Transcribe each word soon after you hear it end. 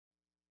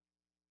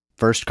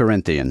1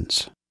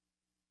 Corinthians,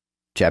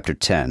 chapter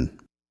 10.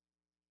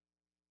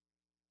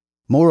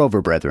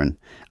 Moreover, brethren,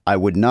 I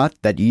would not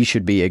that ye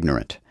should be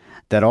ignorant,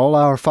 that all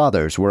our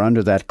fathers were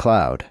under that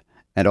cloud,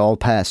 and all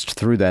passed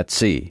through that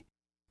sea,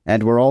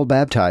 and were all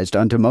baptized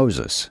unto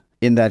Moses,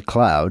 in that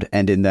cloud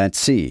and in that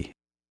sea,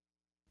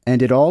 and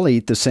did all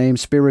eat the same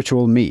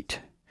spiritual meat,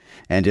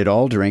 and did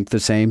all drink the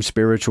same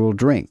spiritual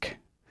drink.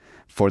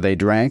 For they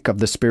drank of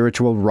the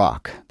spiritual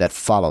rock that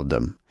followed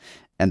them,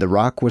 and the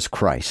rock was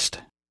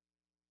Christ.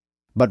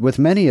 But with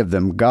many of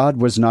them God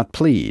was not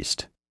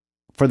pleased,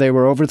 for they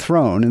were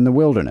overthrown in the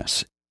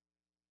wilderness.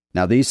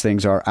 Now these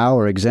things are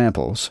our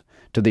examples,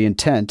 to the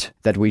intent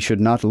that we should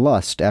not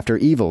lust after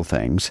evil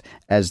things,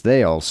 as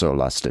they also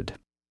lusted.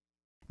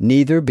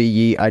 Neither be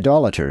ye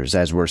idolaters,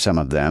 as were some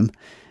of them,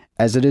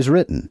 as it is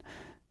written,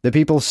 The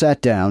people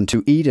sat down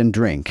to eat and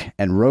drink,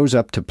 and rose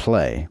up to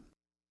play.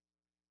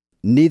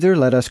 Neither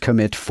let us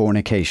commit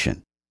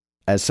fornication,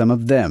 as some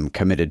of them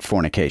committed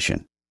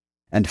fornication,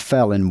 and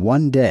fell in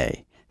one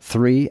day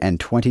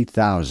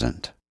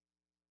 23,000.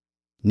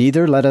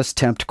 Neither let us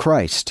tempt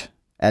Christ,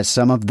 as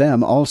some of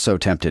them also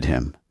tempted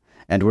him,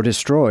 and were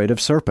destroyed of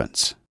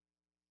serpents.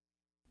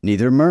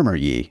 Neither murmur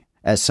ye,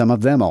 as some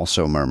of them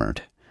also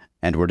murmured,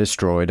 and were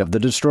destroyed of the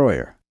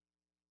destroyer.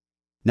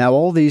 Now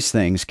all these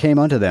things came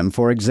unto them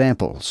for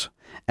examples,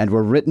 and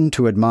were written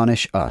to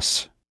admonish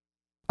us,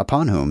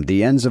 upon whom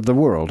the ends of the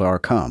world are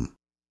come.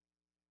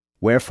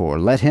 Wherefore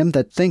let him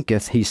that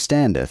thinketh he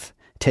standeth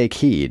take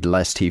heed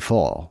lest he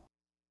fall.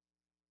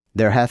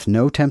 There hath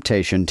no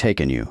temptation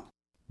taken you,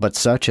 but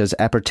such as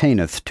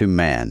appertaineth to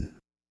man.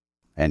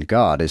 And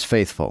God is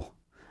faithful,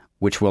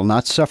 which will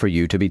not suffer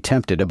you to be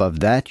tempted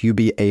above that you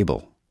be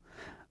able,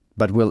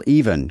 but will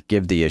even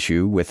give the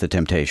issue with the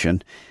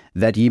temptation,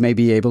 that ye may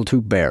be able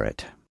to bear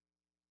it.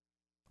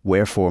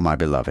 Wherefore, my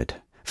beloved,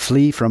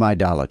 flee from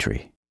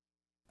idolatry.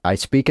 I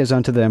speak as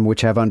unto them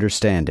which have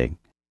understanding.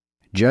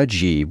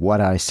 Judge ye what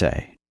I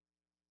say.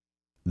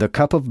 The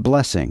cup of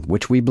blessing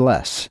which we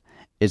bless,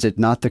 is it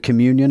not the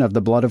communion of the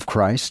blood of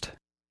Christ?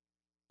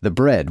 The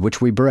bread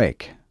which we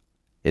break,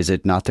 is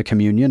it not the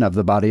communion of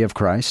the body of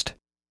Christ?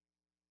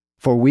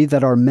 For we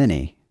that are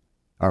many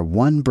are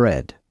one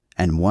bread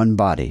and one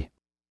body,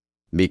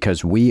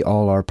 because we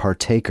all are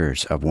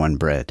partakers of one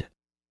bread.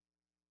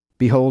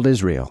 Behold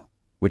Israel,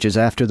 which is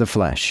after the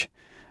flesh,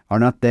 are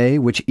not they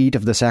which eat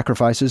of the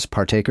sacrifices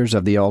partakers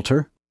of the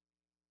altar?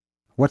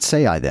 What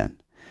say I then?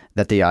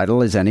 That the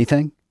idol is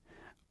anything?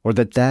 Or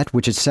that that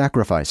which is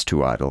sacrificed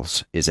to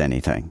idols is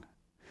anything?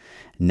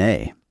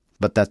 Nay,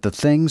 but that the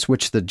things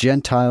which the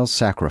Gentiles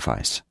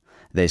sacrifice,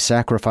 they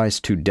sacrifice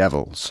to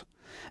devils,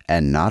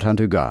 and not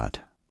unto God.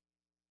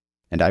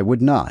 And I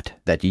would not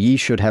that ye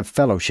should have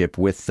fellowship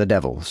with the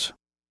devils.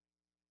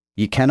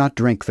 Ye cannot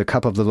drink the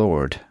cup of the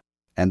Lord,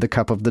 and the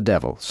cup of the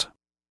devils.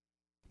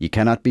 Ye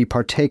cannot be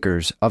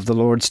partakers of the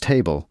Lord's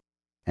table,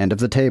 and of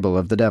the table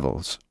of the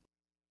devils.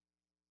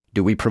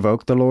 Do we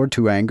provoke the Lord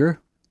to anger?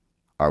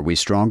 Are we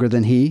stronger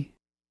than he?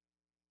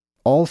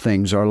 All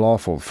things are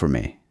lawful for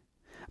me,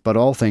 but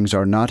all things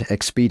are not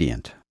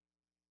expedient.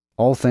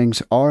 All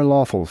things are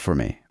lawful for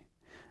me,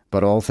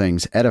 but all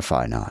things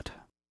edify not.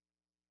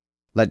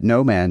 Let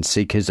no man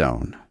seek his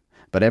own,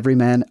 but every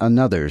man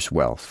another's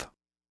wealth.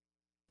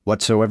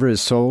 Whatsoever is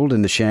sold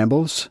in the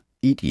shambles,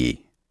 eat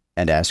ye,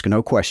 and ask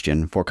no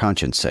question for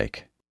conscience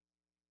sake.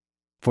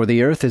 For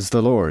the earth is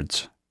the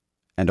Lord's,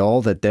 and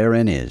all that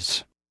therein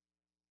is.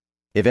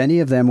 If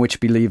any of them which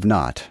believe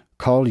not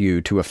call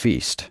you to a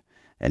feast,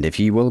 and if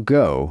ye will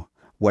go,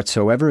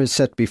 whatsoever is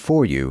set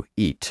before you,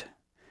 eat,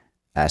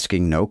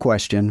 asking no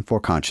question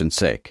for conscience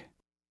sake.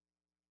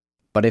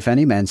 But if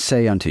any man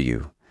say unto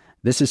you,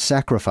 This is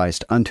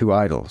sacrificed unto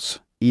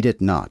idols, eat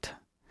it not,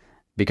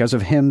 because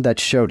of him that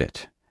showed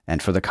it,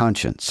 and for the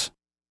conscience.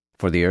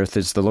 For the earth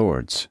is the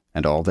Lord's,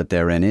 and all that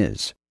therein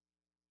is.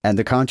 And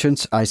the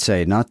conscience, I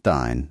say, not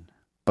thine,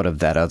 but of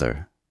that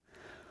other.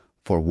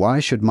 For why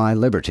should my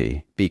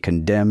liberty be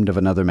condemned of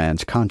another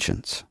man's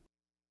conscience?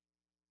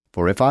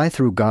 For if I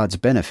through God's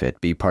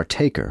benefit be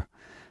partaker,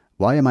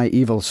 why am I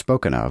evil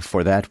spoken of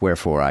for that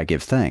wherefore I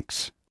give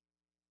thanks?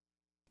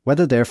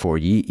 Whether therefore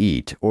ye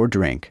eat or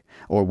drink,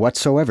 or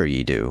whatsoever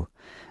ye do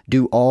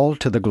all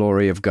to the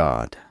glory of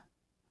God.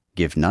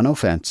 Give none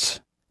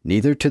offense,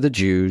 neither to the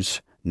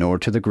Jews, nor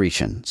to the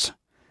Grecians,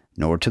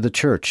 nor to the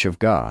church of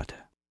God,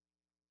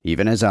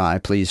 even as I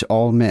please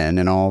all men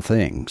in all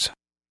things,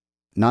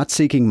 not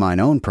seeking mine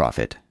own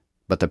profit,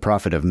 but the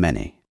profit of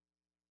many,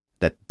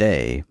 that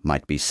they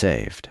might be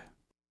saved.